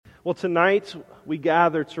Well, tonight we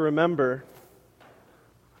gather to remember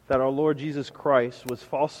that our Lord Jesus Christ was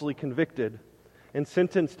falsely convicted and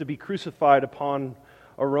sentenced to be crucified upon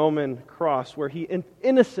a Roman cross where He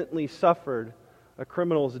innocently suffered a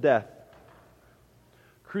criminal's death.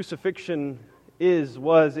 Crucifixion is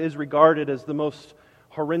regarded as the most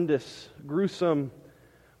horrendous, gruesome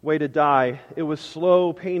way to die. It was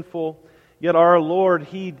slow, painful, yet our Lord,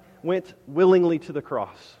 He went willingly to the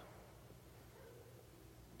cross.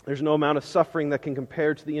 There's no amount of suffering that can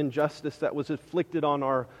compare to the injustice that was inflicted on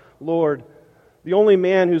our Lord. The only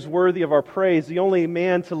man who's worthy of our praise, the only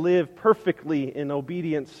man to live perfectly in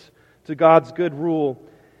obedience to God's good rule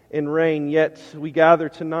and reign. Yet we gather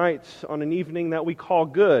tonight on an evening that we call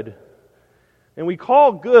good. And we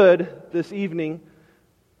call good this evening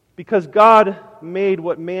because God made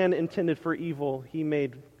what man intended for evil, He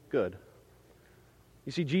made good.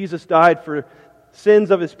 You see, Jesus died for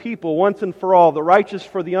sins of His people once and for all, the righteous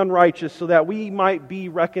for the unrighteous, so that we might be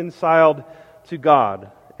reconciled to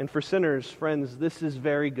God. And for sinners, friends, this is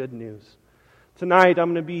very good news. Tonight,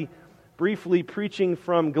 I'm going to be briefly preaching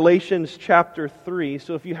from Galations chapter 3.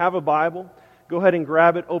 So if you have a Bible, go ahead and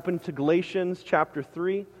grab it, open to Galatians chapter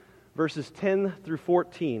 3, verses 10 through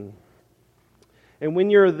 14. And when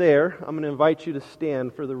you're there, I'm going to invite you to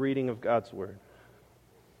stand for the reading of God's Word.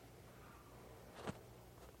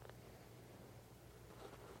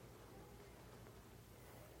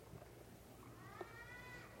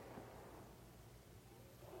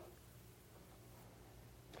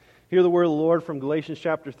 Hear the word of the Lord from Galatians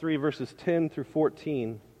chapter 3, verses 10 through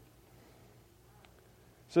 14.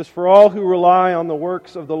 It says, "For all who rely on the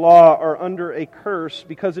works of the law are under a curse,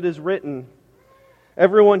 because it is written,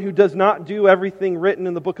 'Everyone who does not do everything written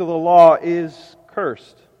in the book of the law is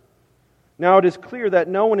cursed.' Now it is clear that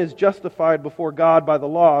no one is justified before God by the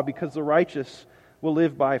law, because the righteous will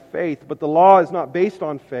live by faith. But the law is not based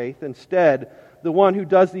on faith. Instead, the one who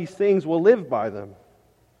does these things will live by them.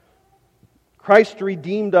 Christ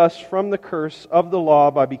redeemed us from the curse of the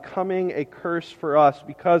law by becoming a curse for us,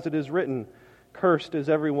 because it is written, 'Cursed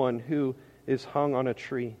is everyone who is hung on a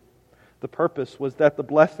tree.' The purpose was that the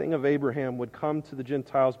blessing of Abraham would come to the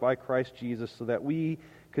Gentiles by Christ Jesus, so that we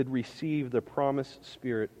could receive the promised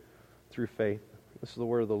Spirit through faith." This is the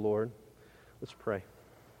word of the Lord. Let's pray.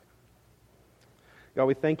 God,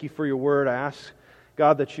 we thank You for Your word. I ask,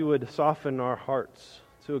 God, that You would soften our hearts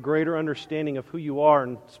to a greater understanding of who You are,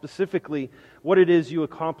 and specifically what it is You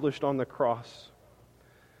accomplished on the cross.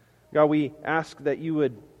 God, we ask that You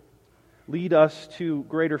would lead us to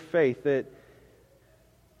greater faith, that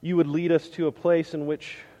You would lead us to a place in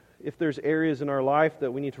which, if there's areas in our life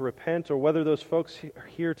that we need to repent, or whether those folks are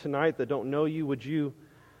here tonight that don't know You, would You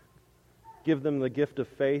give them the gift of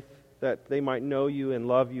faith that they might know You and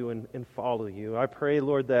love You and follow You. I pray,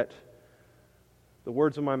 Lord, that the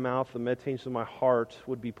words of my mouth, the meditations of my heart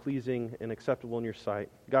would be pleasing and acceptable in Your sight.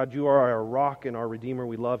 God, You are our rock and our Redeemer.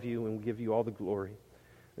 We love You and we give You all the glory.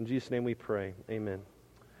 In Jesus' name we pray. Amen.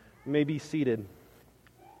 You may be seated.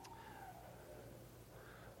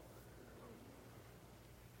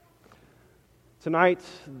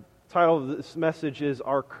 Tonight's title of this message is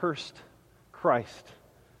Our Cursed Christ.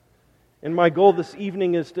 And my goal this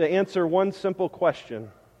evening is to answer one simple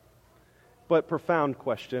question, but profound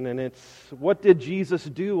question, and it's, what did Jesus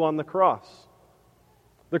do on the cross?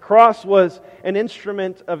 The cross was an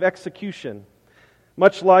instrument of execution,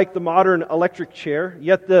 much like the modern electric chair,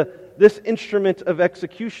 yet this instrument of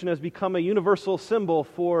execution has become a universal symbol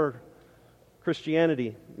for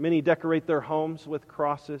Christianity. Many decorate their homes with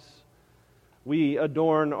crosses. We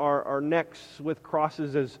adorn our necks with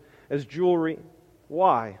crosses as jewelry.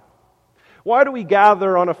 Why? Why do we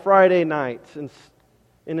gather on a Friday night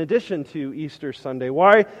in addition to Easter Sunday?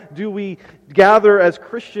 Why do we gather as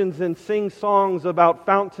Christians and sing songs about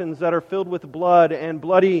fountains that are filled with blood and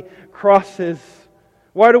bloody crosses?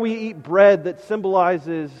 Why do we eat bread that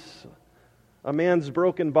symbolizes a man's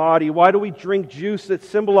broken body? Why do we drink juice that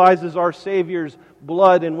symbolizes our Savior's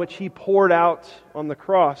blood in which He poured out on the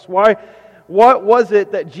cross? What was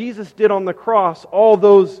it that Jesus did on the cross all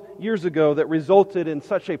those years ago that resulted in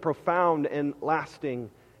such a profound and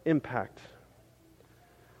lasting impact?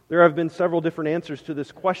 There have been several different answers to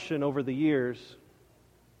this question over the years.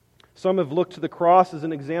 Some have looked to the cross as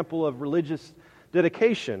an example of religious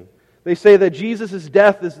dedication. They say that Jesus'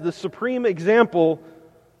 death is the supreme example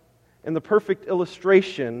and the perfect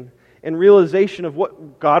illustration and realization of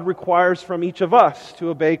what God requires from each of us to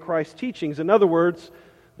obey Christ's teachings. In other words,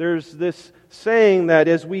 there's this saying that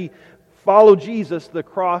as we follow Jesus, the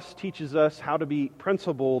cross teaches us how to be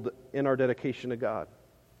principled in our dedication to God.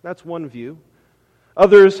 That's one view.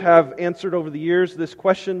 Others have answered over the years this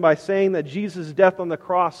question by saying that Jesus' death on the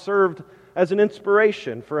cross served as an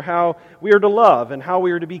inspiration for how we are to love and how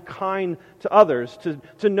we are to be kind to others.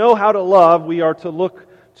 To know how to love, we are to look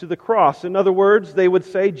to the cross. In other words, they would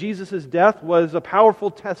say Jesus' death was a powerful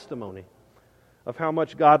testimony of how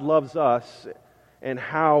much God loves us and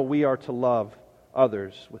how we are to love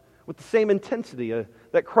others with the same intensity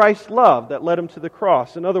that Christ loved that led Him to the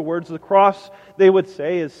cross. In other words, the cross, they would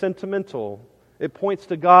say, is sentimental. It points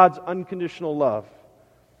to God's unconditional love.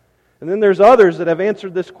 And then there's others that have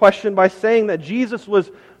answered this question by saying that Jesus was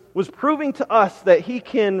proving to us that He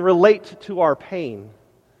can relate to our pain.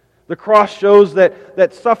 The cross shows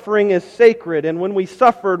that suffering is sacred, and when we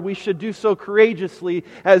suffered, we should do so courageously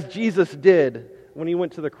as Jesus did when He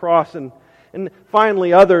went to the cross. And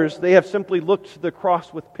finally, others, they have simply looked to the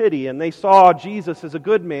cross with pity, and they saw Jesus as a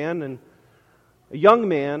good man and a young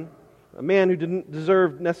man, a man who didn't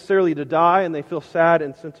deserve necessarily to die, and they feel sad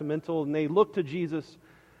and sentimental, and they look to Jesus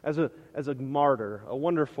as a martyr, a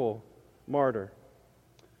wonderful martyr.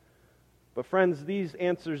 But friends, these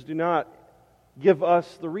answers do not give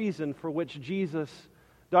us the reason for which Jesus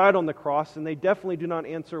died on the cross, and they definitely do not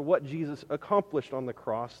answer what Jesus accomplished on the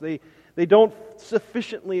cross. They don't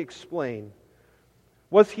sufficiently explain.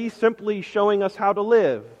 Was He simply showing us how to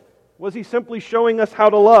live? Was He simply showing us how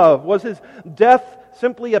to love? Was His death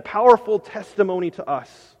simply a powerful testimony to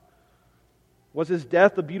us? Was His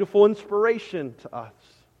death a beautiful inspiration to us?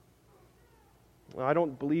 Well, I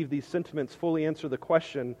don't believe these sentiments fully answer the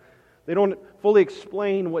question. They don't fully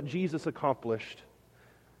explain what Jesus accomplished.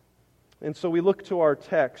 And so we look to our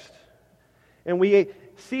text, and we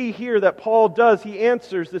see here that Paul he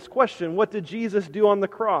answers this question, what did Jesus do on the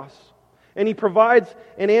cross? And he provides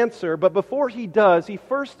an answer, but before he does, he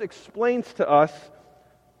first explains to us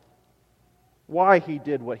why He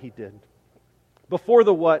did what He did. Before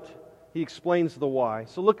the what, he explains the why.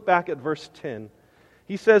 So look back at verse 10.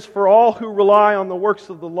 He says, "For all who rely on the works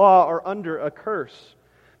of the law are under a curse.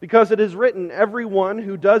 Because it is written, everyone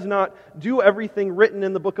who does not do everything written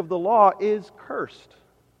in the book of the law is cursed."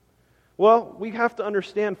 Well, we have to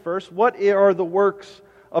understand first, what are the works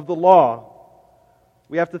of the law?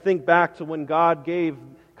 We have to think back to when God gave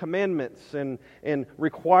commandments and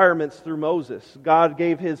requirements through Moses. God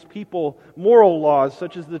gave His people moral laws,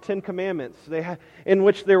 such as the Ten Commandments, in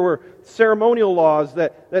which there were ceremonial laws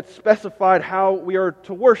that specified how we are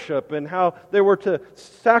to worship and how they were to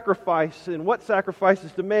sacrifice and what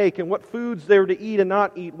sacrifices to make and what foods they were to eat and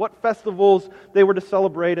not eat, what festivals they were to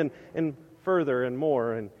celebrate and further and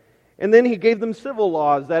more. And then He gave them civil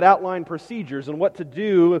laws that outlined procedures and what to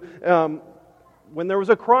do when there was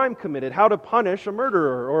a crime committed, how to punish a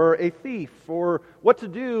murderer or a thief, or what to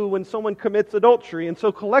do when someone commits adultery. And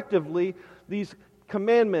so collectively, these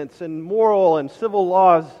commandments and moral and civil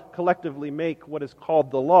laws collectively make what is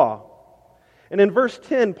called the law. And in verse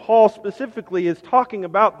 10, Paul specifically is talking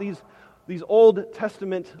about these Old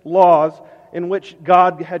Testament laws in which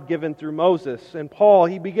God had given through Moses. And Paul,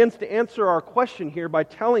 he begins to answer our question here by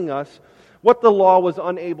telling us what the law was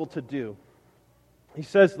unable to do. He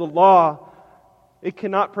says the law, it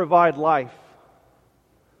cannot provide life.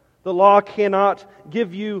 The law cannot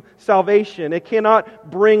give you salvation. It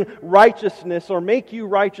cannot bring righteousness or make you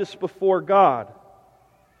righteous before God.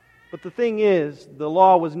 But the thing is, the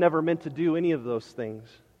law was never meant to do any of those things.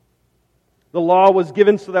 The law was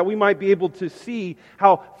given so that we might be able to see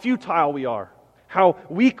how futile we are, how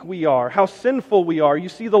weak we are, how sinful we are. You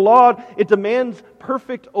see, the law, it demands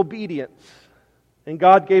perfect obedience. And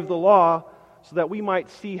God gave the law so that we might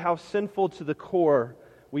see how sinful to the core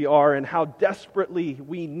we are and how desperately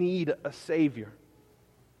we need a Savior.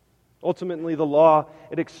 Ultimately, the law,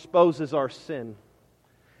 it exposes our sin.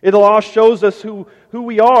 The law shows us who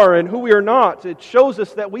we are and who we are not. It shows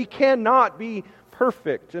us that we cannot be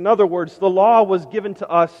perfect. In other words, the law was given to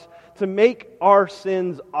us to make our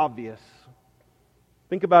sins obvious.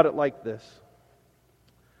 Think about it like this.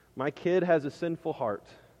 My kid has a sinful heart.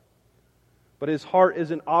 But his heart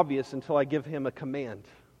isn't obvious until I give him a command.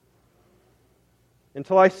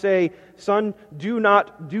 Until I say, "Son, do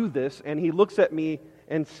not do this," and he looks at me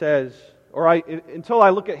and says, until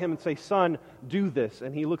I look at him and say, "Son, do this,"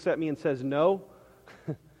 and he looks at me and says, "No,"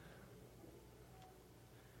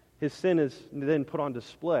 his sin is then put on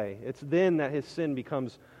display. It's then that his sin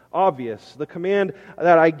becomes obvious. The command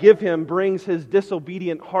that I give him brings his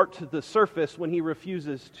disobedient heart to the surface when he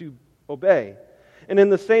refuses to obey. And in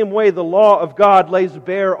the same way, the law of God lays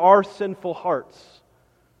bare our sinful hearts.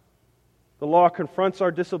 The law confronts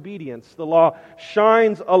our disobedience. The law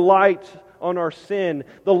shines a light on our sin.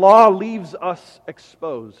 The law leaves us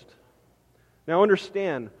exposed. Now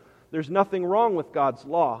understand, there's nothing wrong with God's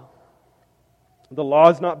law. The law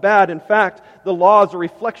is not bad. In fact, the law is a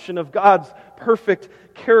reflection of God's perfect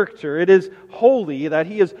character. It is holy, that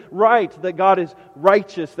He is right, that God is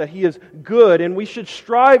righteous, that He is good, and we should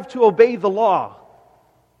strive to obey the law.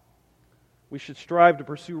 We should strive to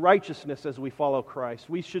pursue righteousness as we follow Christ.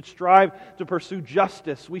 We should strive to pursue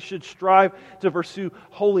justice. We should strive to pursue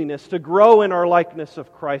holiness, to grow in our likeness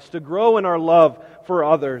of Christ, to grow in our love for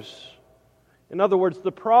others. In other words,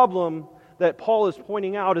 the problem that Paul is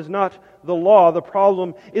pointing out is not the law. The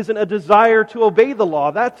problem isn't a desire to obey the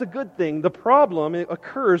law. That's a good thing. The problem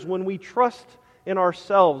occurs when we trust in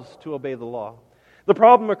ourselves to obey the law. The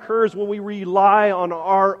problem occurs when we rely on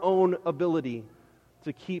our own ability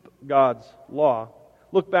to keep God's law.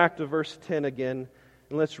 Look back to verse 10 again,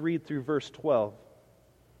 and let's read through verse 12.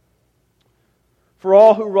 For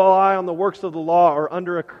all who rely on the works of the law are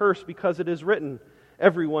under a curse, because it is written,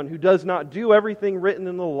 everyone who does not do everything written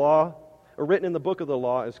in the law, or written in the book of the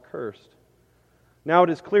law, is cursed. Now it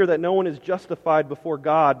is clear that no one is justified before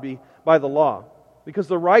God by the law, because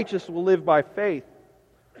the righteous will live by faith.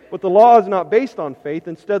 But the law is not based on faith.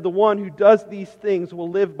 Instead, the one who does these things will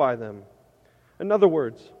live by them. In other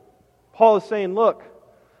words, Paul is saying, look,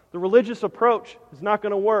 the religious approach is not going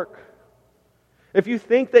to work. If you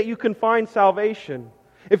think that you can find salvation,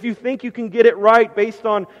 if you think you can get it right based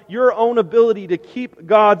on your own ability to keep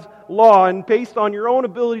God's law and based on your own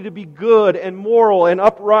ability to be good and moral and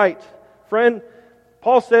upright, friend,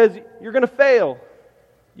 Paul says you're going to fail.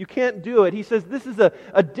 You can't do it. He says this is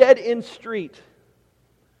a dead-end street.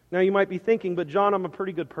 Now you might be thinking, but John, I'm a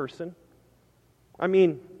pretty good person. I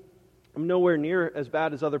mean, I'm nowhere near as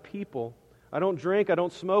bad as other people. I don't drink, I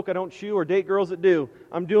don't smoke, I don't chew or date girls that do.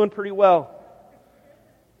 I'm doing pretty well.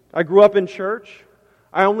 I grew up in church.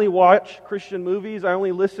 I only watch Christian movies. I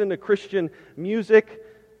only listen to Christian music.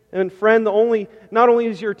 And friend, not only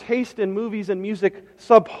is your taste in movies and music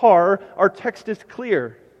subpar, our text is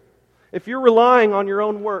clear. If you're relying on your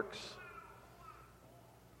own works,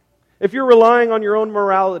 if you're relying on your own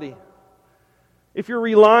morality, if you're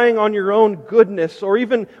relying on your own goodness, or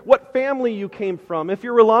even what family you came from, if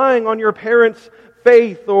you're relying on your parents'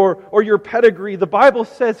 faith or your pedigree, the Bible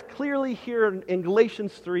says clearly here in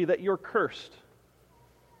Galations 3 that you're cursed.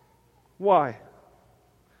 Why?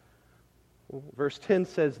 Well, verse 10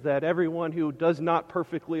 says that everyone who does not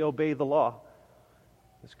perfectly obey the law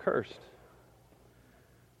is cursed.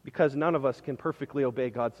 Because none of us can perfectly obey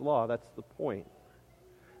God's law. That's the point.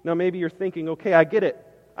 Now maybe you're thinking, okay, I get it.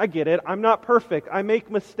 I'm not perfect. I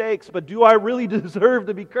make mistakes, but do I really deserve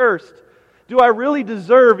to be cursed? Do I really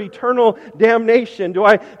deserve eternal damnation? Do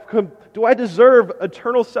I deserve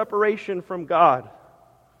eternal separation from God?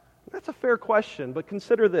 That's a fair question, but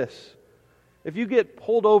consider this. If you get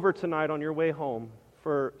pulled over tonight on your way home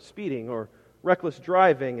for speeding or reckless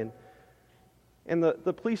driving, and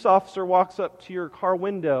the police officer walks up to your car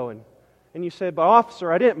window and you say, but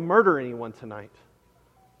officer, I didn't murder anyone tonight.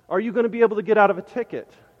 Are you going to be able to get out of a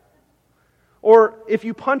ticket? Or if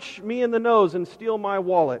you punch me in the nose and steal my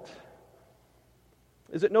wallet,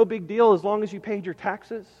 is it no big deal as long as you paid your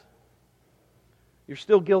taxes? You're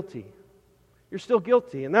still guilty. You're still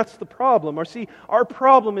guilty, and that's the problem. Our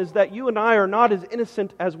problem is that you and I are not as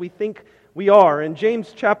innocent as we think we are. And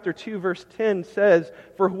James chapter 2 verse 10 says,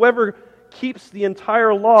 for whoever keeps the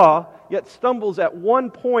entire law, yet stumbles at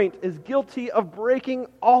one point, is guilty of breaking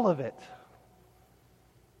all of it.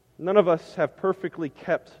 None of us have perfectly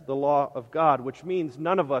kept the law of God, which means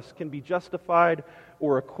none of us can be justified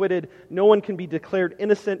or acquitted. No one can be declared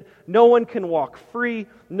innocent. No one can walk free.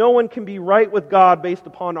 No one can be right with God based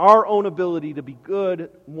upon our own ability to be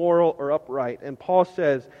good, moral, or upright. And Paul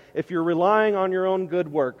says, if you're relying on your own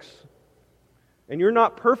good works, and you're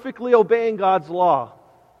not perfectly obeying God's law,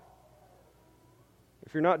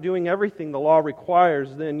 if you're not doing everything the law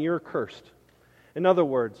requires, then you're cursed. In other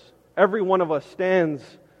words, every one of us stands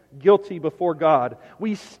guilty before God.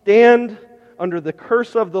 We stand under the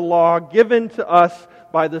curse of the law given to us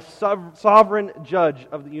by the sovereign judge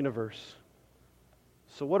of the universe.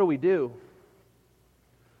 So what do?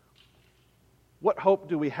 What hope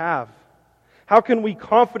do we have? How can we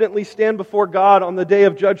confidently stand before God on the day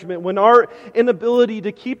of judgment when our inability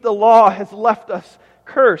to keep the law has left us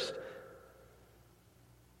cursed?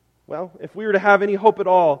 Well, if we were to have any hope at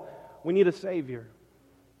all, we need a Savior.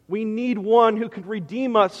 We need one who can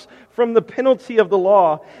redeem us from the penalty of the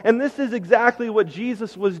law. And this is exactly what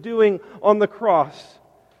Jesus was doing on the cross.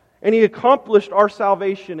 And He accomplished our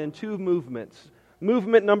salvation in two movements.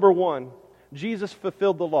 Movement number one, Jesus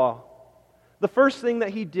fulfilled the law. The first thing that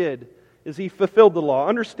He did is He fulfilled the law.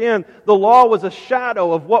 Understand, the law was a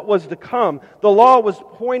shadow of what was to come. The law was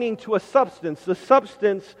pointing to a substance, the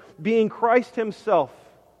substance being Christ Himself.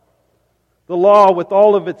 The law, with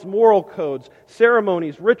all of its moral codes,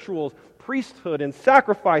 ceremonies, rituals, priesthood, and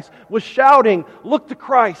sacrifice, was shouting, "Look to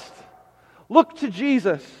Christ! Look to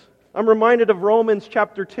Jesus!" I'm reminded of Romans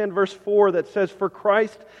chapter 10, verse 4 that says, "For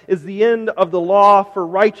Christ is the end of the law for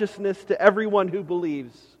righteousness to everyone who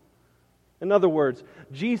believes." In other words,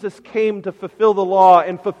 Jesus came to fulfill the law,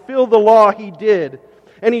 and fulfill the law He did.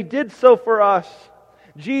 And He did so for us.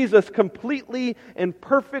 Jesus completely and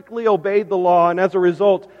perfectly obeyed the law, and as a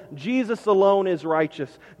result, Jesus alone is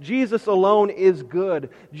righteous. Jesus alone is good.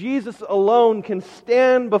 Jesus alone can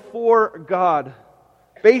stand before God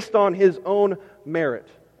based on His own merit.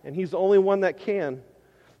 And He's the only one that can.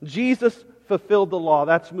 Jesus fulfilled the law.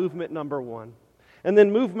 That's movement number one. And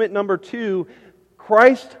then movement number two,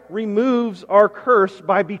 Christ removes our curse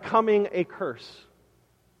by becoming a curse.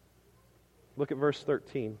 Look at verse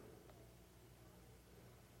 13.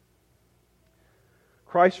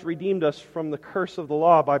 Christ redeemed us from the curse of the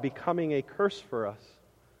law by becoming a curse for us.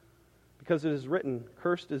 Because it is written,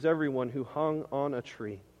 "Cursed is everyone who hung on a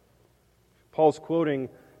tree." Paul's quoting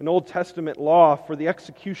an Old Testament law for the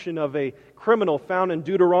execution of a criminal found in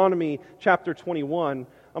Deuteronomy chapter 21.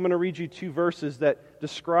 I'm going to read you 2 verses that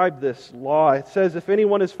describe this law. It says, "If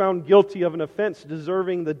anyone is found guilty of an offense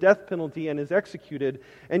deserving the death penalty and is executed,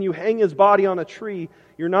 and you hang his body on a tree,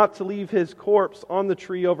 you're not to leave his corpse on the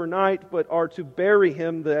tree overnight, but are to bury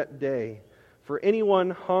him that day. For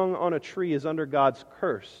anyone hung on a tree is under God's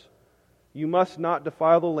curse. You must not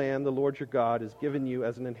defile the land the Lord your God has given you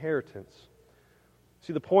as an inheritance."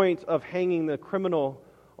 See, the point of hanging the criminal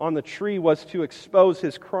on the tree was to expose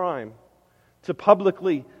his crime, to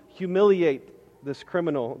publicly humiliate this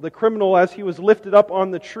criminal. The criminal, as he was lifted up on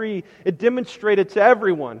the tree, it demonstrated to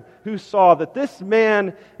everyone who saw that this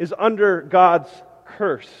man is under God's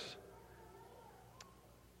curse.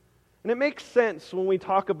 And it makes sense when we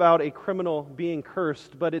talk about a criminal being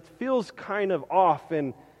cursed, but it feels kind of off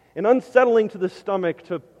and unsettling to the stomach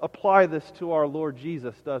to apply this to our Lord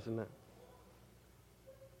Jesus, doesn't it?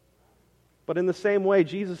 But in the same way,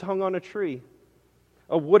 Jesus hung on a tree,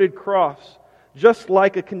 a wooded cross, just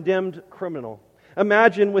like a condemned criminal.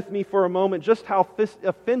 Imagine with me for a moment just how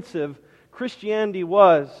offensive Christianity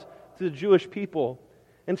was to the Jewish people,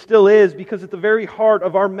 and still is, because at the very heart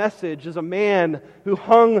of our message is a man who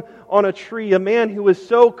hung on a tree, a man who was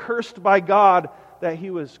so cursed by God that He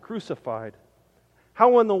was crucified.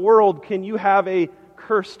 How in the world can you have a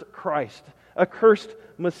cursed Christ, a cursed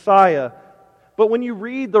Messiah? But when you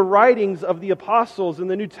read the writings of the apostles in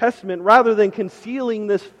the New Testament, rather than concealing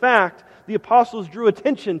this fact, the apostles drew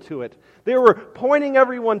attention to it. They were pointing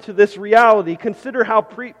everyone to this reality. Consider how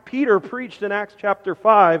Peter preached in Acts chapter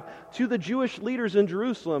 5 to the Jewish leaders in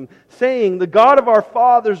Jerusalem, saying, "The God of our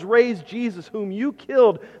fathers raised Jesus, whom you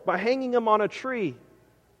killed by hanging Him on a tree."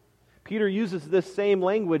 Peter uses this same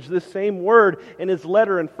language, this same word in his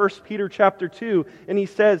letter in 1 Peter chapter 2, and he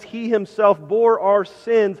says, "He Himself bore our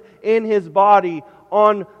sins in His body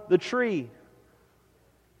on the tree."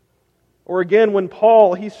 Or again, when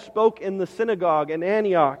Paul, he spoke in the synagogue in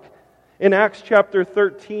Antioch in Acts chapter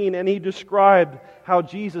 13, and he described how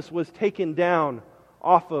Jesus was taken down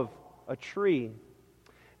off of a tree.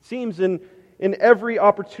 It seems in every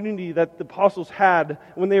opportunity that the apostles had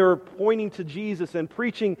when they were pointing to Jesus and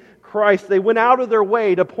preaching Christ, they went out of their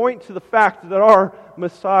way to point to the fact that our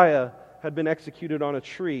Messiah had been executed on a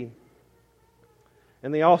tree.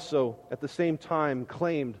 And they also, at the same time,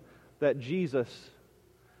 claimed that Jesus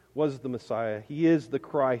was the Messiah. He is the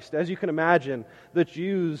Christ. As you can imagine, the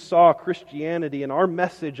Jews saw Christianity and our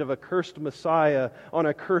message of a cursed Messiah on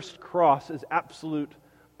a cursed cross as absolute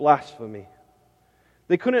blasphemy.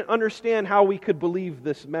 They couldn't understand how we could believe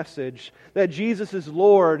this message, that Jesus is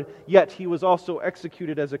Lord, yet He was also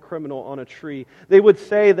executed as a criminal on a tree. They would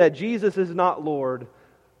say that Jesus is not Lord,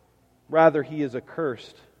 rather He is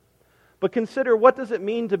accursed. But consider, what does it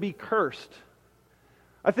mean to be cursed?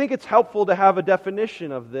 I think it's helpful to have a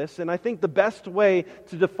definition of this, and I think the best way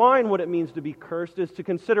to define what it means to be cursed is to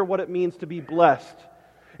consider what it means to be blessed.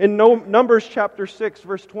 In Numbers chapter 6,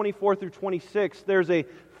 verse 24 through 26, there's a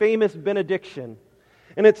famous benediction.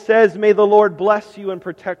 And it says, "May the Lord bless you and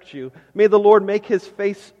protect you. May the Lord make His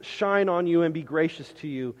face shine on you and be gracious to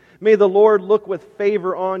you. May the Lord look with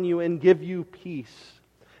favor on you and give you peace."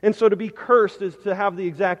 And so to be cursed is to have the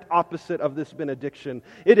exact opposite of this benediction.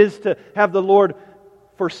 It is to have the Lord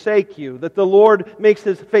forsake you, that the Lord makes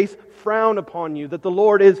His face frown upon you, that the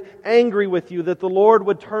Lord is angry with you, that the Lord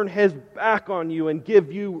would turn His back on you and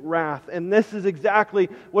give you wrath. And this is exactly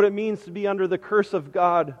what it means to be under the curse of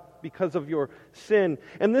God because of your sin.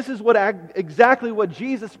 And this is exactly what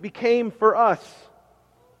Jesus became for us.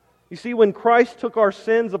 You see, when Christ took our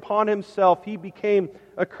sins upon Himself, He became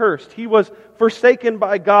accursed. He was forsaken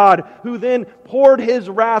by God, who then poured His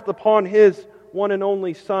wrath upon His one and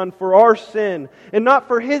only Son for our sin. And not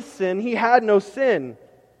for His sin, He had no sin,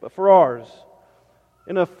 but for ours.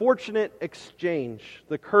 In a fortunate exchange,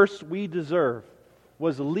 the curse we deserve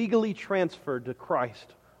was legally transferred to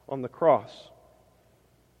Christ on the cross.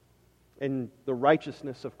 And the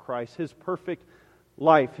righteousness of Christ, His perfect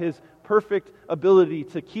life, His perfect ability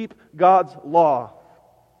to keep God's law,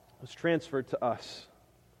 was transferred to us.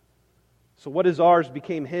 So what is ours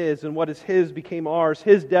became His, and what is His became ours.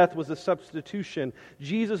 His death was a substitution.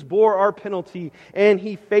 Jesus bore our penalty, and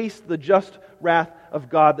He faced the just wrath of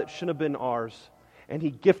God that should have been ours. And He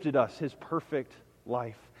gifted us His perfect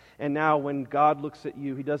life. And now when God looks at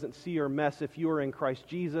you, He doesn't see your mess. If you are in Christ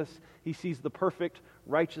Jesus, He sees the perfect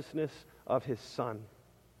righteousness of His Son.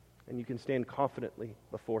 And you can stand confidently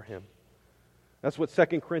before Him. That's what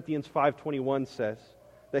 2 Corinthians 5:21 says.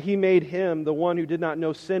 That He made Him, the one who did not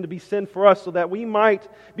know sin, to be sin for us, so that we might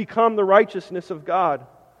become the righteousness of God.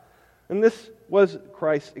 And this was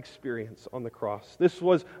Christ's experience on the cross. This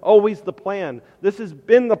was always the plan. This has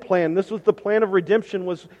been the plan. This was the plan of redemption,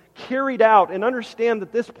 was carried out. And understand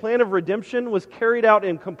that this plan of redemption was carried out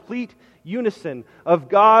in complete unison of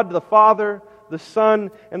God, the Father, the Son,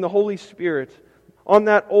 and the Holy Spirit. On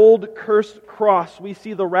that old cursed cross, we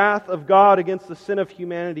see the wrath of God against the sin of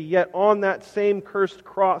humanity. Yet on that same cursed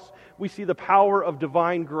cross, we see the power of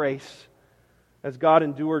divine grace as God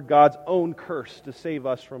endured God's own curse to save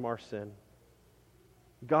us from our sin.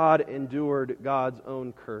 God endured God's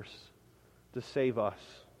own curse to save us.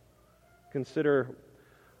 Consider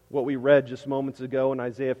what we read just moments ago in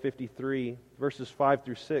Isaiah 53, verses 5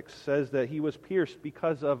 through 6, says that He was pierced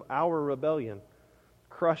because of our rebellion,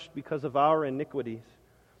 crushed because of our iniquities.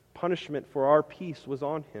 Punishment for our peace was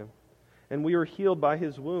on Him, and we were healed by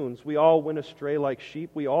His wounds. We all went astray like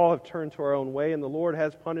sheep. We all have turned to our own way, and the Lord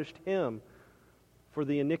has punished Him for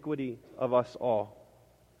the iniquity of us all.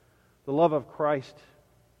 The love of Christ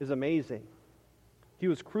is amazing. He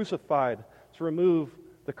was crucified to remove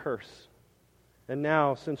the curse. And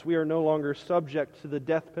now, since we are no longer subject to the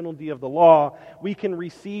death penalty of the law, we can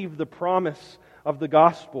receive the promise of the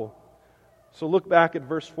gospel. So look back at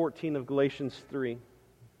verse 14 of Galations 3,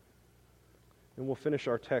 and we'll finish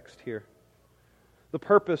our text here. The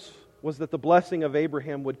purpose was that the blessing of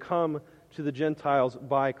Abraham would come to the Gentiles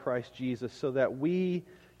by Christ Jesus, so that we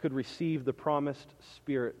could receive the promised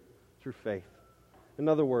Spirit through faith. In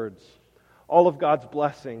other words, all of God's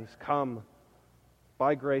blessings come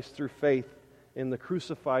by grace through faith in the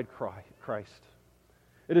crucified Christ.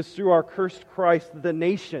 It is through our cursed Christ that the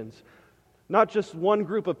nations, not just one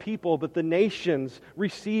group of people, but the nations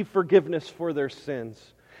receive forgiveness for their sins.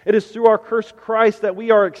 It is through our cursed Christ that we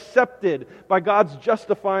are accepted by God's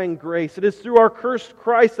justifying grace. It is through our cursed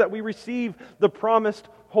Christ that we receive the promised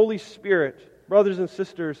Holy Spirit. Brothers and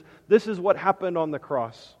sisters, this is what happened on the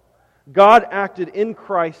cross. God acted in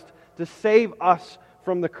Christ to save us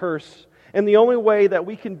from the curse. And the only way that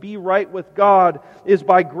we can be right with God is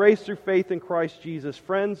by grace through faith in Christ Jesus.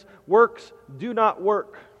 Friends, works do not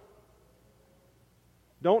work.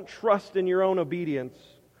 Don't trust in your own obedience.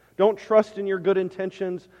 Don't trust in your good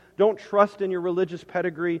intentions. Don't trust in your religious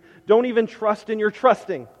pedigree. Don't even trust in your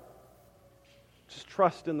trusting. Just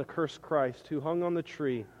trust in the cursed Christ who hung on the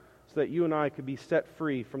tree so that you and I could be set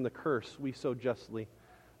free from the curse we so justly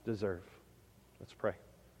deserve. Let's pray.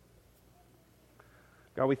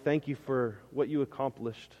 God, we thank You for what You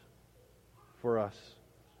accomplished for us.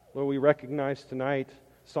 Lord, we recognize tonight,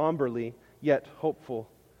 somberly yet hopeful,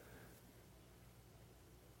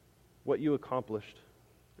 what You accomplished.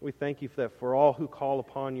 We thank You for that for all who call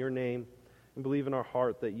upon Your name and believe in our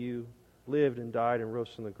heart that You lived and died and rose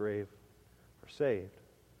from the grave are saved.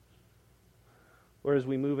 Lord, as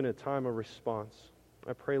we move in a time of response,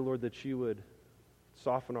 I pray, Lord, that You would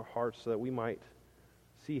soften our hearts so that we might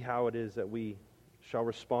see how it is that we shall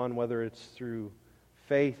respond, whether it's through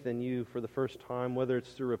faith in You for the first time, whether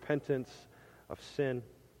it's through repentance of sin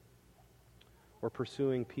or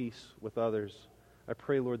pursuing peace with others. I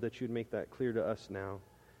pray, Lord, that You'd make that clear to us now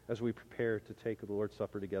as we prepare to take the Lord's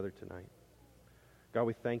Supper together tonight. God,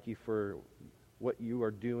 we thank You for what You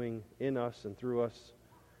are doing in us and through us,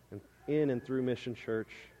 and in and through Mission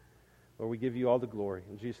Church. Lord, we give You all the glory.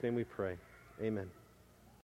 In Jesus' name we pray. Amen.